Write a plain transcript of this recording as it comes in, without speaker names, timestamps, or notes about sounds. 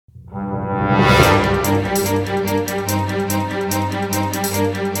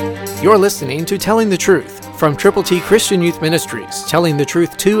You're listening to Telling the Truth from Triple T Christian Youth Ministries, telling the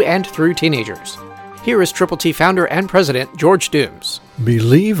truth to and through teenagers. Here is Triple T founder and president George Dooms.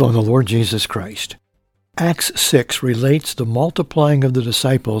 Believe on the Lord Jesus Christ. Acts 6 relates the multiplying of the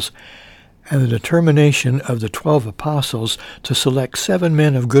disciples and the determination of the 12 apostles to select 7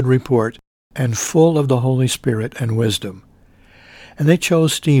 men of good report and full of the Holy Spirit and wisdom. And they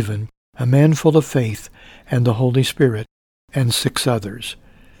chose Stephen, a man full of faith and the Holy Spirit, and 6 others.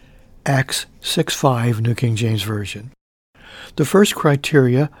 Acts 6:5, New King James Version. The first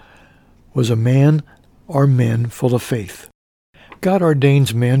criteria was a man or men full of faith. God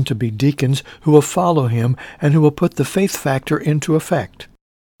ordains men to be deacons who will follow him and who will put the faith factor into effect.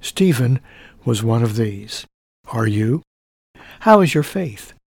 Stephen was one of these. Are you? How is your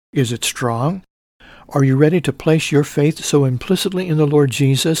faith? Is it strong? Are you ready to place your faith so implicitly in the Lord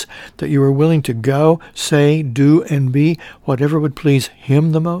Jesus that you are willing to go, say, do, and be whatever would please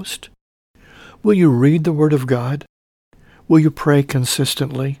him the most? Will you read the Word of God? Will you pray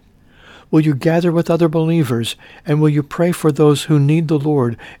consistently? Will you gather with other believers, and will you pray for those who need the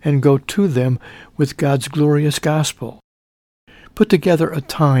Lord and go to them with God's glorious gospel? Put together a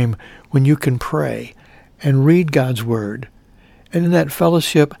time when you can pray and read God's Word, and in that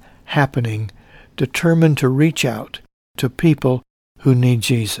fellowship happening, determined to reach out to people who need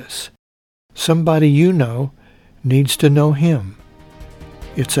Jesus. Somebody you know needs to know him.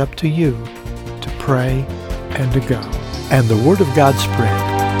 It's up to you to pray and to go. And the word of God spread,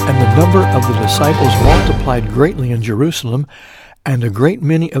 and the number of the disciples multiplied greatly in Jerusalem, and a great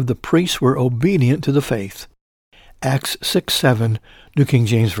many of the priests were obedient to the faith. Acts 6:7, New King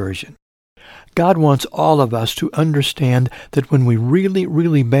James Version. God wants all of us to understand that when we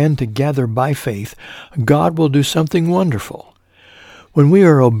really band together by faith, God will do something wonderful. When we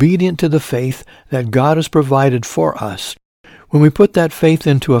are obedient to the faith that God has provided for us, when we put that faith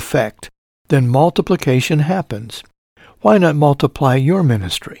into effect, then multiplication happens. Why not multiply your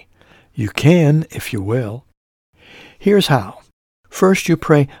ministry? You can if you will. Here's how. First you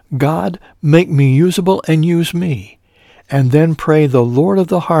pray, God, make me usable and use me. And then pray the Lord of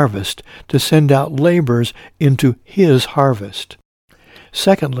the harvest to send out laborers into his harvest.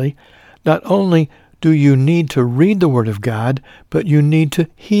 Secondly, not only do you need to read the Word of God, but you need to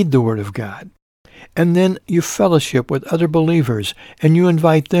heed the Word of God. And then you fellowship with other believers, and you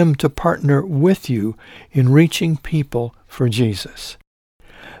invite them to partner with you in reaching people for Jesus.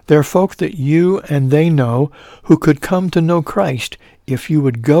 There are folk that you and they know who could come to know Christ if you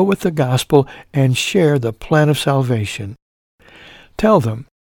would go with the gospel and share the plan of salvation. Tell them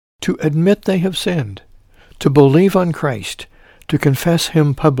to admit they have sinned, to believe on Christ, to confess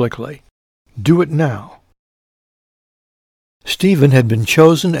him publicly. Do it now. Stephen had been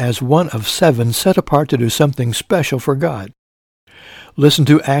chosen as one of 7 set apart to do something special for God. Listen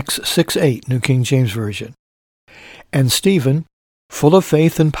to Acts 6:8, New King James Version. And Stephen, full of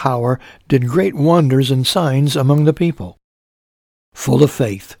faith and power, did great wonders and signs among the people. Full of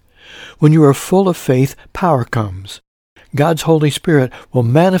faith. When you are full of faith, power comes. God's Holy Spirit will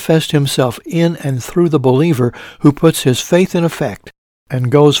manifest himself in and through the believer who puts his faith in effect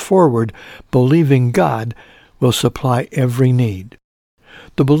and goes forward believing God will supply every need.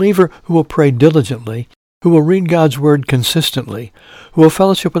 The believer who will pray diligently, who will read God's Word consistently, who will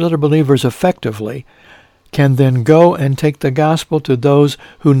fellowship with other believers effectively, can then go and take the gospel to those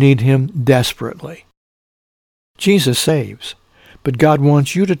who need him desperately. Jesus saves, but God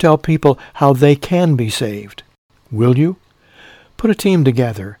wants you to tell people how they can be saved. Will you? Put a team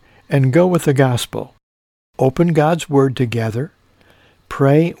together and go with the gospel. Open God's Word together.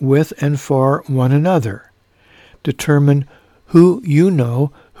 Pray with and for one another. Determine who you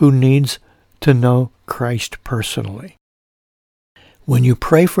know who needs to know Christ personally. When you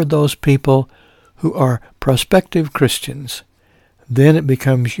pray for those people who are prospective Christians, then it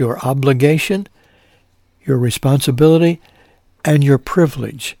becomes your obligation, your responsibility, and your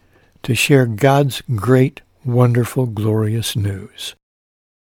privilege to share God's great, wonderful, glorious news.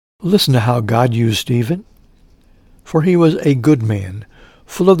 Listen to how God used Stephen. For he was a good man,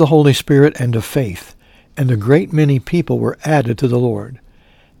 full of the Holy Spirit and of faith, and a great many people were added to the Lord.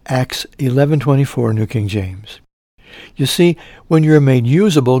 Acts 11:24, New King James. You see, when you're made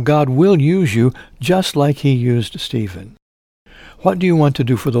usable, God will use you just like he used Stephen. What do you want to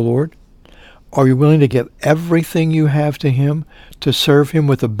do for the Lord? Are you willing to give everything you have to him, to serve him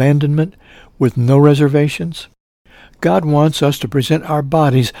with abandonment, with no reservations? God wants us to present our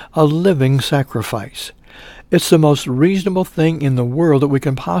bodies a living sacrifice. It's the most reasonable thing in the world that we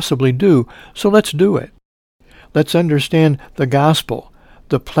can possibly do, so let's do it. Let's understand the gospel,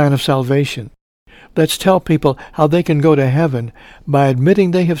 the plan of salvation. Let's tell people how they can go to heaven by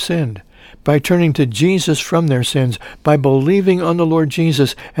admitting they have sinned, by turning to Jesus from their sins, by believing on the Lord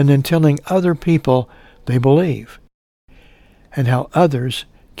Jesus, and then telling other people they believe, and how others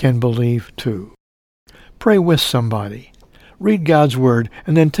can believe too. Pray with somebody. Read God's Word,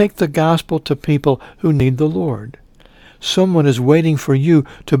 and then take the gospel to people who need the Lord. Someone is waiting for you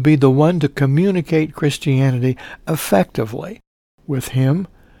to be the one to communicate Christianity effectively with him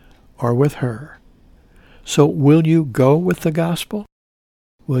or with her. So will you go with the gospel?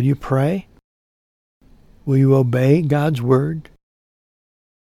 Will you pray? Will you obey God's Word?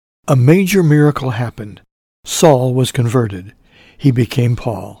 A major miracle happened. Saul was converted. He became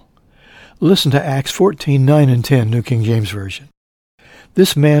Paul. Listen to Acts 14:9 and 10, New King James Version.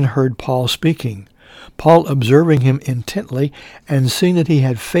 This man heard Paul speaking. Paul, observing him intently and seeing that he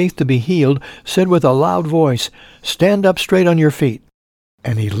had faith to be healed, said with a loud voice, "Stand up straight on your feet."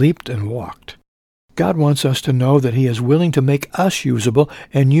 And he leaped and walked. God wants us to know that he is willing to make us usable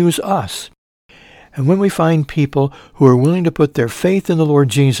and use us. And when we find people who are willing to put their faith in the Lord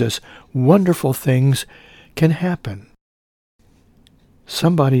Jesus, wonderful things can happen.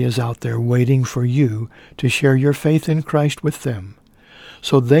 Somebody is out there waiting for you to share your faith in Christ with them,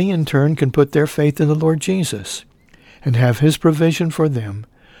 so they in turn can put their faith in the Lord Jesus and have his provision for them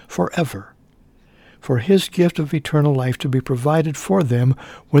forever, for his gift of eternal life to be provided for them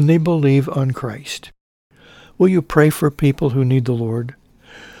when they believe on Christ. Will you pray for people who need the Lord?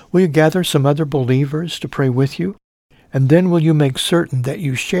 Will you gather some other believers to pray with you? And then will you make certain that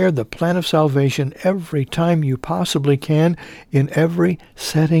you share the plan of salvation every time you possibly can, in every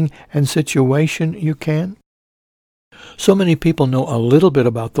setting and situation you can? So many people know a little bit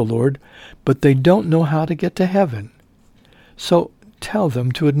about the Lord, but they don't know how to get to heaven. So tell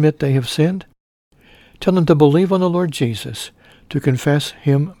them to admit they have sinned. Tell them to believe on the Lord Jesus, to confess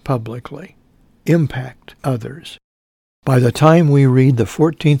him publicly. Impact others. By the time we read the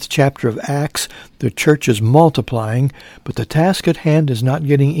 14th chapter of Acts, the church is multiplying, but the task at hand is not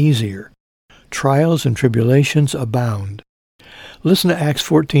getting easier. Trials and tribulations abound. Listen to Acts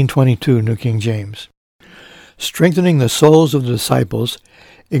 14:22, New King James. Strengthening the souls of the disciples,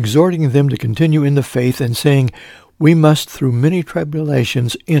 exhorting them to continue in the faith, and saying, "We must through many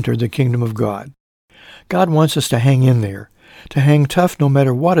tribulations enter the kingdom of God." God wants us to hang in there, to hang tough no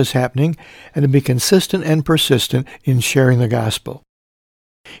matter what is happening, and to be consistent and persistent in sharing the gospel.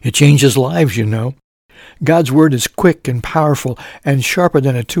 It changes lives, you know. God's Word is quick and powerful and sharper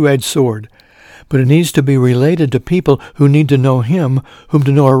than a two-edged sword, but it needs to be related to people who need to know him, whom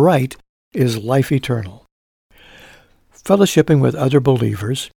to know aright is life eternal. Fellowshipping with other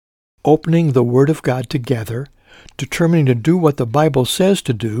believers, opening the Word of God together, determining to do what the Bible says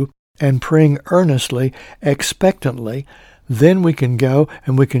to do, and praying earnestly, expectantly, then we can go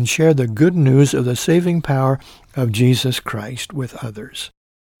and we can share the good news of the saving power of Jesus Christ with others.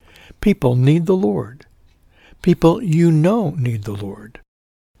 People need the Lord. People you know need the Lord.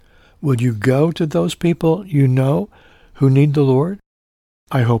 Will you go to those people you know who need the Lord?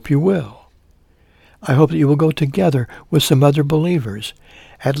 I hope you will. I hope that you will go together with some other believers,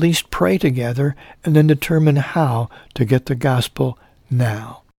 at least pray together, and then determine how to get the gospel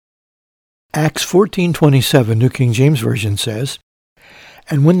now. Acts 14:27, New King James Version says,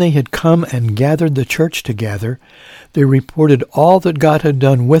 "And when they had come and gathered the church together, they reported all that God had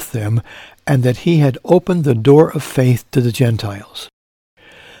done with them, and that he had opened the door of faith to the Gentiles."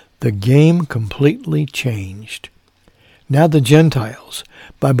 The game completely changed. Now the Gentiles,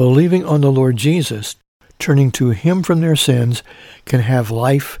 by believing on the Lord Jesus, turning to him from their sins, can have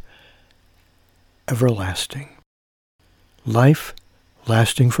life everlasting. Life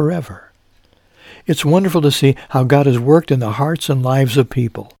lasting forever. It's wonderful to see how God has worked in the hearts and lives of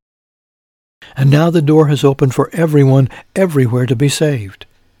people. And now the door has opened for everyone, everywhere, to be saved,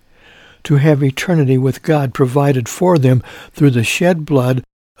 to have eternity with God provided for them through the shed blood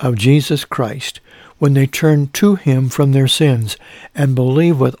of Jesus Christ, when they turn to him from their sins and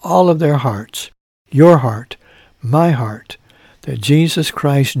believe with all of their hearts, your heart, my heart, that Jesus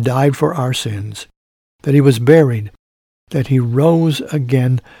Christ died for our sins, that he was buried, that he rose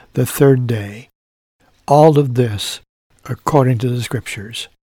again the third day. All of this according to the Scriptures.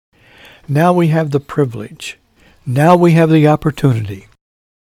 Now we have the privilege. Now we have the opportunity.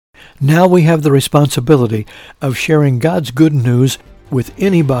 Now we have the responsibility of sharing God's good news with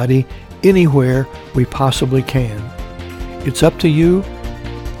anybody, anywhere we possibly can. It's up to you.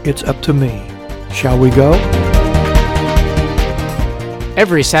 It's up to me. Shall we go?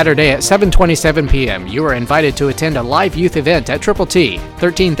 Every Saturday at 7:27 p.m., you are invited to attend a live youth event at Triple T,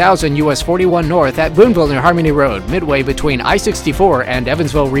 13,000 US 41 North at Boonville near Harmony Road, midway between I-64 and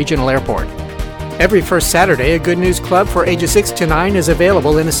Evansville Regional Airport. Every first Saturday, a Good News Club for ages 6 to 9 is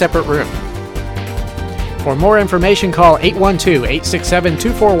available in a separate room. For more information, call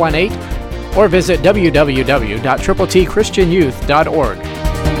 812-867-2418 or visit www.TTTChristianYouth.org.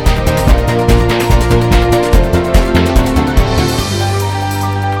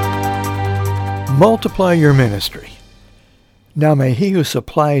 Multiply your ministry. Now may he who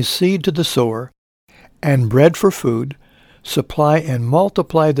supplies seed to the sower and bread for food supply and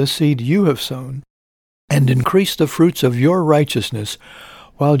multiply the seed you have sown and increase the fruits of your righteousness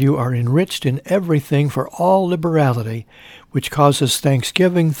while you are enriched in everything for all liberality, which causes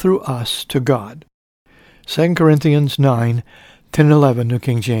thanksgiving through us to God. 2 Corinthians 9, 10 and 11, New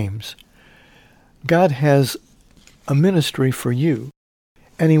King James. God has a ministry for you,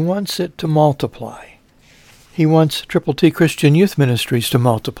 and he wants it to multiply. He wants Triple T Christian Youth Ministries to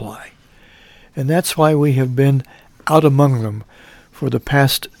multiply. And that's why we have been out among them for the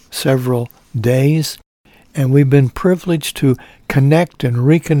past several days, and we've been privileged to connect and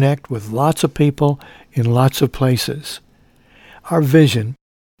reconnect with lots of people in lots of places. Our vision,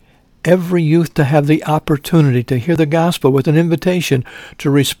 every youth to have the opportunity to hear the gospel with an invitation to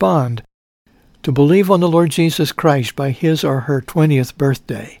respond, to believe on the Lord Jesus Christ by his or her 20th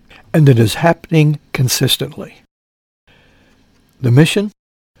birthday, and it is happening consistently. The mission?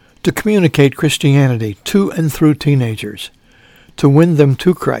 To communicate Christianity to and through teenagers, to win them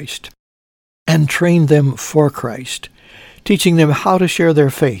to Christ, and train them for Christ, teaching them how to share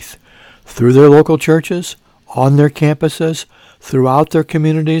their faith through their local churches, on their campuses, throughout their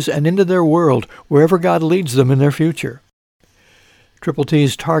communities, and into their world, wherever God leads them in their future. Triple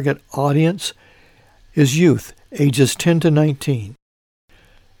T's target audience is youth, ages 10 to 19.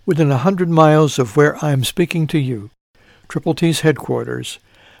 Within 100 miles of where I'm speaking to you, Triple T's headquarters,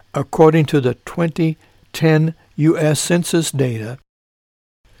 according to the 2010 U.S. Census data,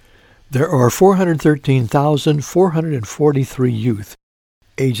 there are 413,443 youth,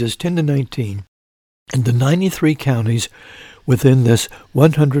 ages 10 to 19, in the 93 counties within this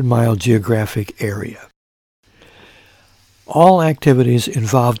 100-mile geographic area. All activities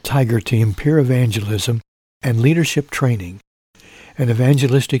involve Tiger Team peer evangelism and leadership training and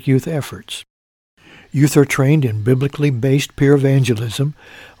evangelistic youth efforts. Youth are trained in biblically based peer evangelism,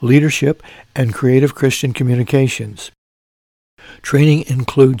 leadership, and creative Christian communications. Training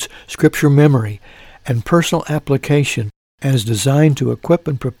includes scripture memory and personal application and is designed to equip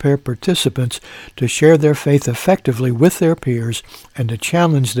and prepare participants to share their faith effectively with their peers and to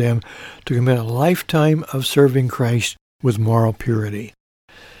challenge them to commit a lifetime of serving Christ with moral purity.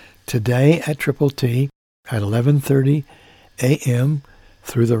 Today at Triple T at 11:30 a.m.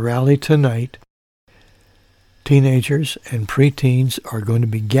 through the rally tonight, teenagers and preteens are going to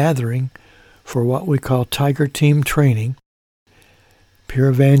be gathering for what we call Tiger Team training, peer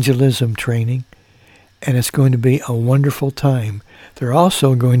evangelism training, and it's going to be a wonderful time. They're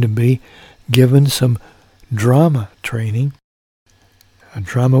also going to be given some drama training, a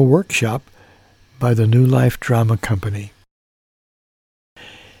drama workshop by the New Life Drama Company.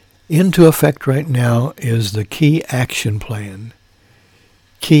 Into effect right now is the Key Action Plan.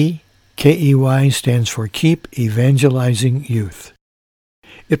 Key, K-E-Y, stands for Keep Evangelizing Youth.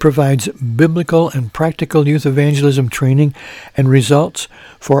 It provides biblical and practical youth evangelism training and results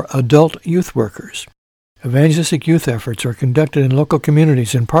for adult youth workers. Evangelistic youth efforts are conducted in local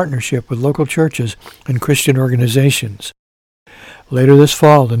communities in partnership with local churches and Christian organizations. Later this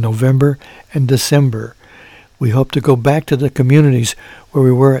fall, in November and December, we hope to go back to the communities where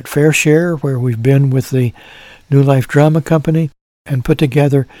we were at Fair Share, where we've been with the New Life Drama Company, and put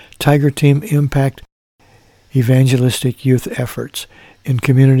together Tiger Team Impact evangelistic youth efforts in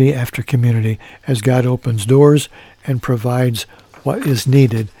community after community as God opens doors and provides what is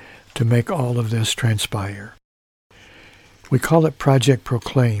needed to make all of this transpire. We call it Project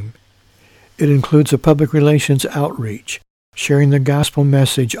Proclaim. It includes a public relations outreach, sharing the gospel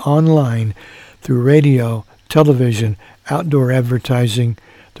message online through radio, television, outdoor advertising,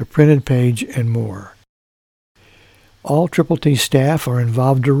 the printed page, and more. All Triple T staff are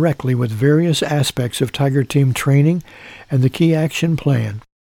involved directly with various aspects of Tiger Team training and the Key Action Plan,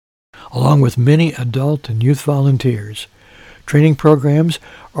 along with many adult and youth volunteers. Training programs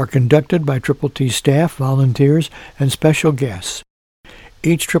are conducted by Triple T staff, volunteers, and special guests.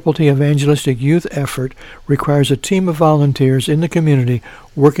 Each Triple T evangelistic youth effort requires a team of volunteers in the community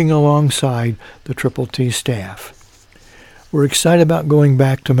working alongside the Triple T staff. We're excited about going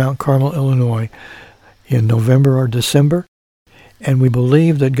back to Mount Carmel, Illinois in November or December, and we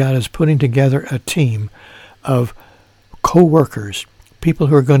believe that God is putting together a team of co-workers, people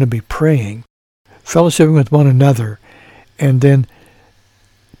who are going to be praying, fellowshipping with one another, and then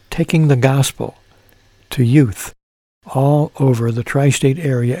taking the gospel to youth all over the tri-state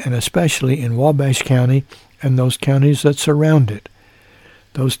area, and especially in Wabash County and those counties that surround it,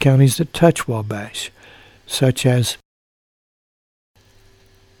 those counties that touch Wabash, such as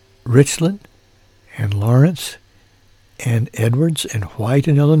Richland and Lawrence and Edwards and White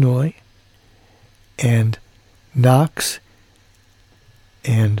in Illinois and Knox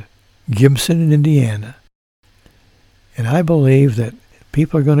and Gibson in Indiana. And I believe that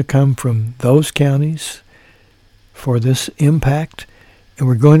people are going to come from those counties for this impact, and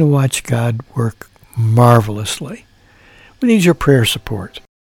we're going to watch God work marvelously. We need your prayer support,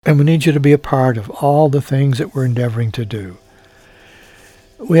 and we need you to be a part of all the things that we're endeavoring to do.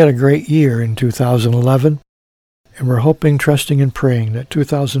 We had a great year in 2011, and we're hoping, trusting, and praying that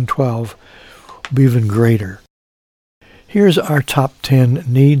 2012 will be even greater. Here's our top 10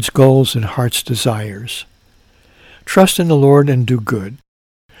 needs, goals, and heart's desires. Trust in the Lord and do good.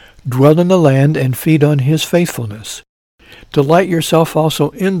 Dwell in the land and feed on his faithfulness. Delight yourself also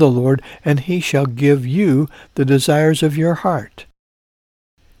in the Lord, and he shall give you the desires of your heart.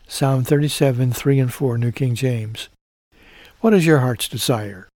 Psalm 37, 3 and 4, New King James. What is your heart's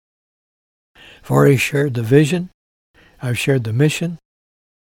desire? I've already shared the vision. I've shared the mission.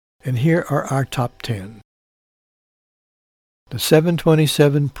 And here are our top 10. The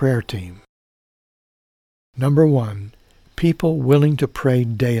 727 prayer team. Number 1, people willing to pray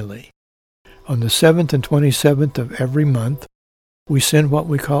daily. On the 7th and 27th of every month, we send what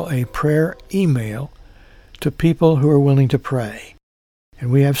we call a prayer email to people who are willing to pray.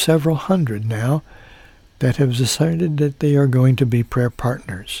 And we have several hundred now that have decided that they are going to be prayer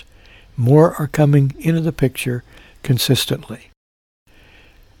partners. More are coming into the picture consistently.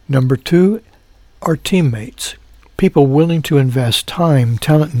 Number 2 are teammates, people willing to invest time,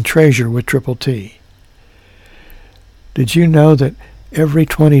 talent, and treasure with Triple T. Did you know that every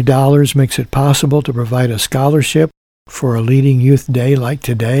 $20 makes it possible to provide a scholarship for a leading youth day like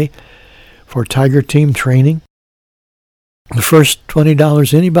today for Tiger Team training? The first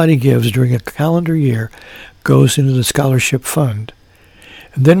 $20 anybody gives during a calendar year goes into the scholarship fund.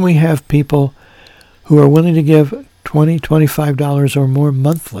 And then we have people who are willing to give $20, $25 or more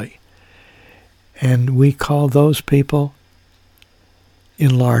monthly. And we call those people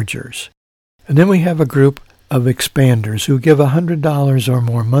enlargers. And then we have a group of expanders who give $100 or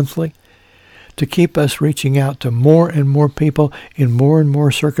more monthly to keep us reaching out to more and more people in more and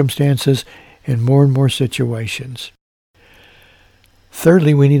more circumstances in more and more situations.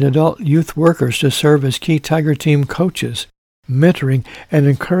 Thirdly, we need adult youth workers to serve as key Tiger Team coaches, mentoring and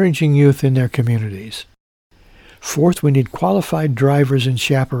encouraging youth in their communities. Fourth, we need qualified drivers and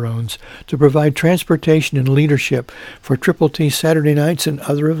chaperones to provide transportation and leadership for Triple T Saturday nights and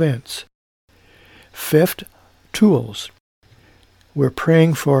other events. Fifth, tools. We're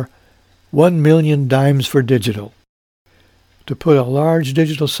praying for 1 million dimes for digital, to put a large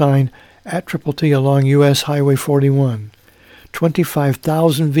digital sign at Triple T along U.S. Highway 41.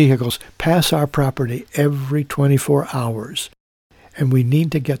 25,000 vehicles pass our property every 24 hours. And we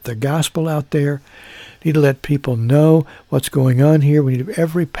need to get the gospel out there. Need to let people know what's going on here. We need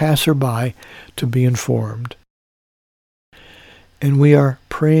every passerby to be informed. And we are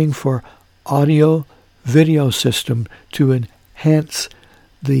praying for audio video system to enhance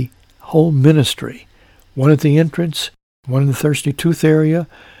the whole ministry. One at the entrance, one in the Thirsty Tooth area,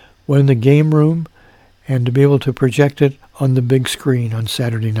 one in the game room, and to be able to project it on the big screen on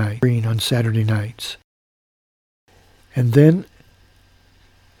Saturday nights. And then,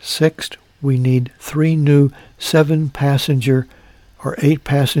 sixth, we need 3 new 7-passenger or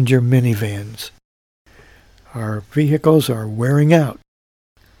 8-passenger minivans. Our vehicles are wearing out.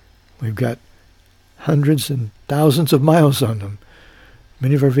 We've got hundreds and thousands of miles on them.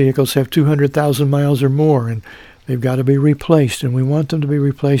 Many of our vehicles have 200,000 miles or more, and they've got to be replaced, and we want them to be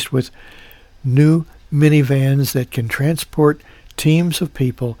replaced with new minivans that can transport teams of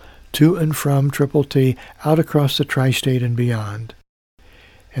people to and from Triple T out across the tri-state and beyond.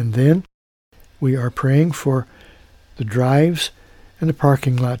 And then we are praying for the drives and the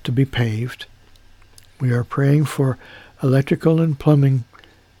parking lot to be paved. We are praying for electrical and plumbing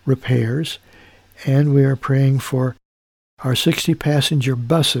repairs, and we are praying for our 60-passenger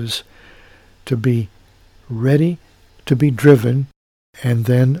buses to be ready to be driven, and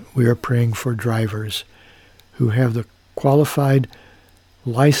then we are praying for drivers who have the qualified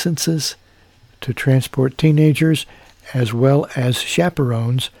licenses to transport teenagers as well as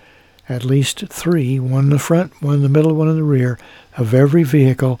chaperones, at least 3, one in the front, one in the middle, one in the rear, of every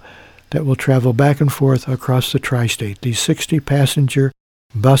vehicle that will travel back and forth across the tri-state. These 60-passenger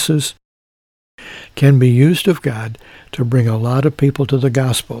buses can be used of God to bring a lot of people to the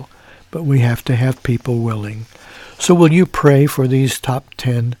gospel, but we have to have people willing. So will you pray for these top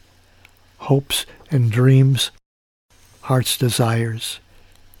 10 hopes and dreams, heart's desires,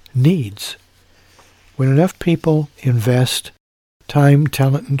 needs? When enough people invest time,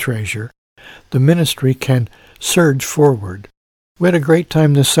 talent, and treasure, the ministry can surge forward. We had a great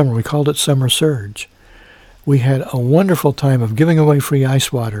time this summer. We called it Summer Surge. We had a wonderful time of giving away free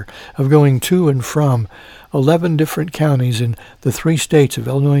ice water, of going to and from 11 different counties in the 3 states of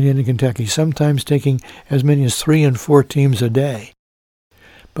Illinois, Indiana, and Kentucky, sometimes taking as many as 3 and 4 teams a day.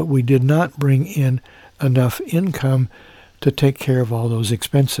 But we did not bring in enough income to take care of all those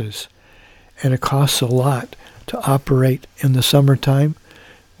expenses. And it costs a lot to operate in the summertime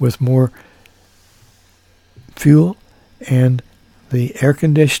with more fuel and the air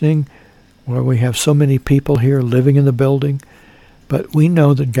conditioning, where we have so many people here living in the building. But we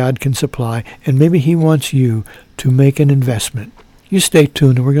know that God can supply, and maybe he wants you to make an investment. You stay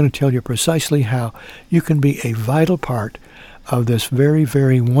tuned, and we're going to tell you precisely how you can be a vital part of this very,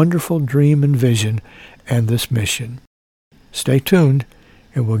 very wonderful dream and vision and this mission. Stay tuned,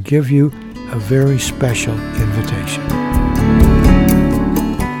 and we'll give you a very special invitation.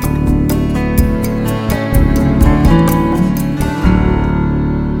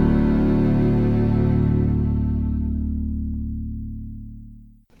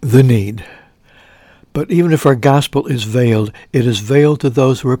 The need. But even if our gospel is veiled, it is veiled to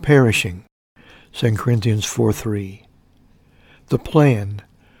those who are perishing. 2 Corinthians 4:3. The plan,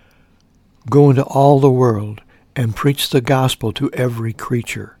 go into all the world and preach the gospel to every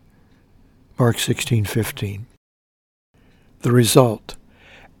creature. Mark 16:15. The result,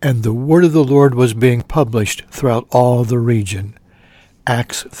 and the word of the Lord was being published throughout all the region.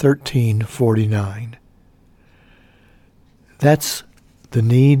 Acts 13:49. That's the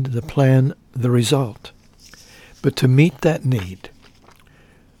need, the plan, the result. But to meet that need,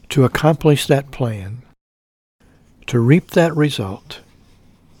 to accomplish that plan, to reap that result,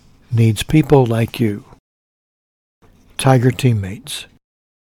 needs people like you. Tiger teammates,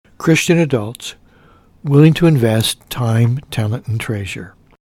 Christian adults willing to invest time, talent, and treasure.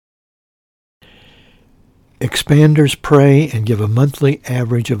 Expanders pray and give a monthly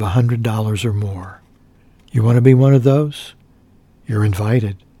average of $100 or more. You want to be one of those? You're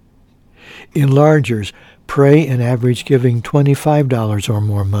invited. Enlargers pray and average giving $25 or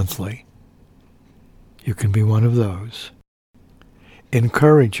more monthly. You can be one of those.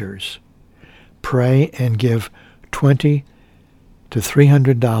 Encouragers pray and give $20 to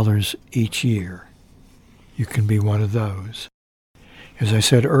 $300 each year. You can be one of those. As I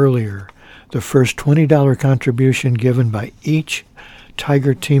said earlier, the first $20 contribution given by each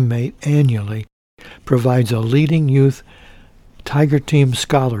Tiger teammate annually provides a leading youth Tiger Team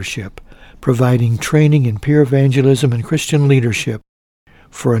scholarship, providing training in peer evangelism and Christian leadership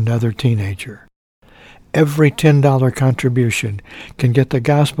for another teenager. Every $10 contribution can get the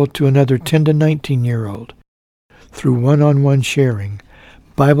gospel to another 10 to 19-year-old through one-on-one sharing,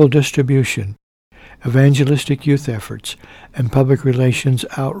 Bible distribution, evangelistic youth efforts, and public relations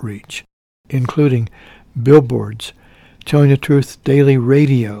outreach, including billboards, Telling the Truth daily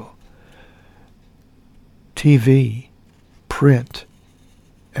radio, TV, print,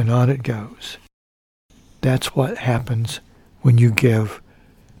 and on it goes. That's what happens when you give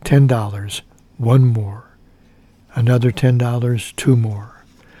 $10, one more, another $10, two more,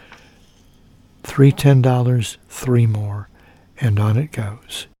 $3 $10, three more, and on it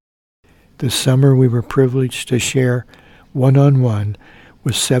goes. This summer we were privileged to share one-on-one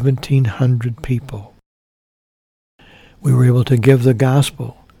with 1,700 people. We were able to give the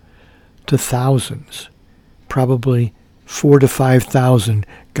gospel to thousands. Probably 4,000 to 5,000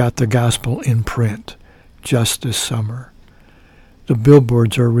 got the gospel in print just this summer. The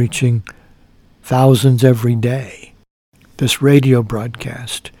billboards are reaching thousands every day. This radio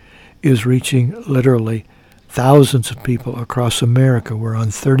broadcast is reaching literally thousands of people across America. We're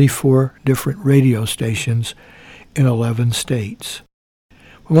on 34 different radio stations in 11 states.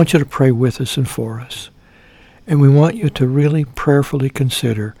 We want you to pray with us and for us. And we want you to really prayerfully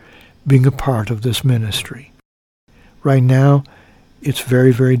consider being a part of this ministry. Right now, it's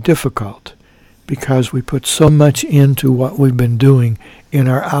very, very difficult because we put so much into what we've been doing in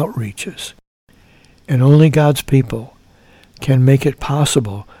our outreaches. And only God's people can make it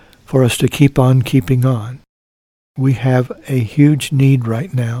possible for us to keep on keeping on. We have a huge need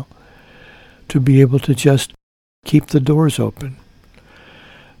right now to be able to just keep the doors open.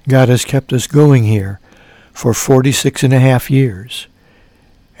 God has kept us going here for 46 and a half years.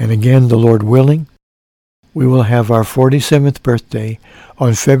 And again, the Lord willing, we will have our 47th birthday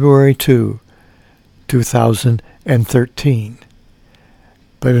on February 2, 2013.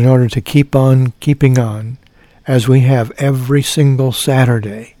 But in order to keep on keeping on, as we have every single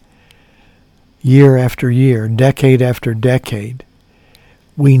Saturday, year after year, decade after decade,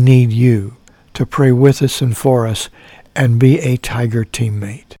 we need you to pray with us and for us and be a Tiger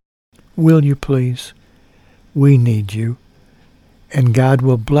teammate. Will you please? We need you, and God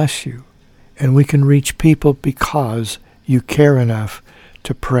will bless you, and we can reach people because you care enough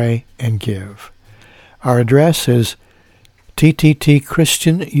to pray and give. Our address is TTT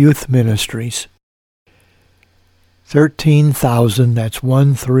Christian Youth Ministries, 13,000, that's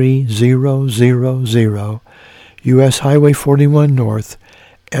 13000, U.S. Highway 41 North,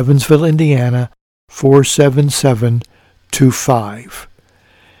 Evansville, Indiana, 47725.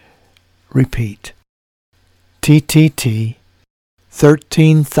 Repeat. TTT,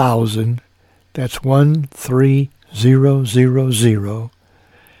 13,000, that's 13000,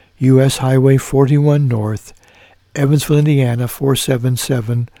 U.S. Highway 41 North, Evansville, Indiana,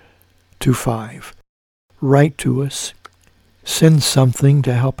 47725. Write to us. Send something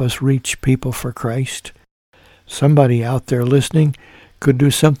to help us reach people for Christ. Somebody out there listening could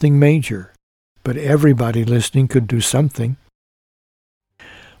do something major, but everybody listening could do something.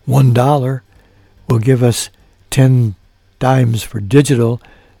 $1 will give us 10 dimes for digital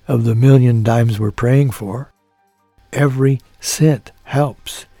of the million dimes we're praying for. Every cent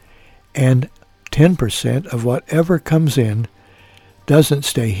helps. And 10% of whatever comes in doesn't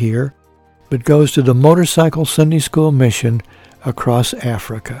stay here, but goes to the Motorcycle Sunday School mission across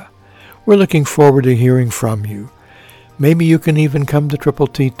Africa. We're looking forward to hearing from you. Maybe you can even come to Triple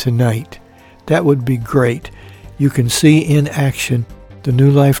T tonight. That would be great. You can see in action the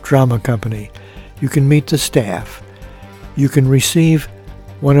New Life Drama Company. You can meet the staff. You can receive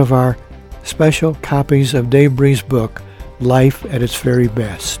one of our special copies of Dave Bree's book, Life at its Very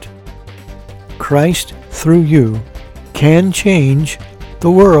Best. Christ, through you, can change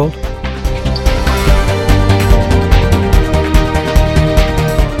the world.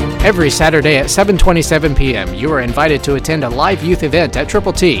 Every Saturday at 7:27 p.m., you are invited to attend a live youth event at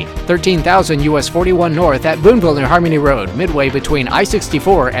Triple T, 13,000 U.S. 41 North at Boonville and Harmony Road, midway between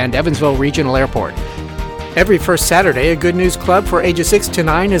I-64 and Evansville Regional Airport. Every first Saturday, a Good News Club for ages 6 to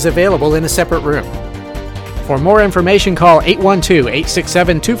 9 is available in a separate room. For more information, call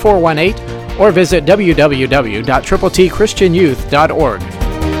 812-867-2418 or visit www.tripletchristianyouth.org.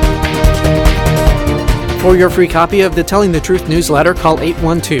 For your free copy of the Telling the Truth newsletter, call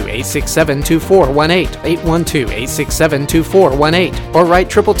 812-867-2418, 812-867-2418, or write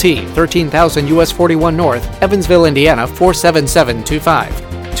Triple T, 13,000 U.S. 41 North, Evansville, Indiana,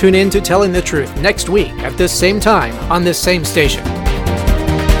 47725. Tune in to Telling the Truth next week at this same time on this same station.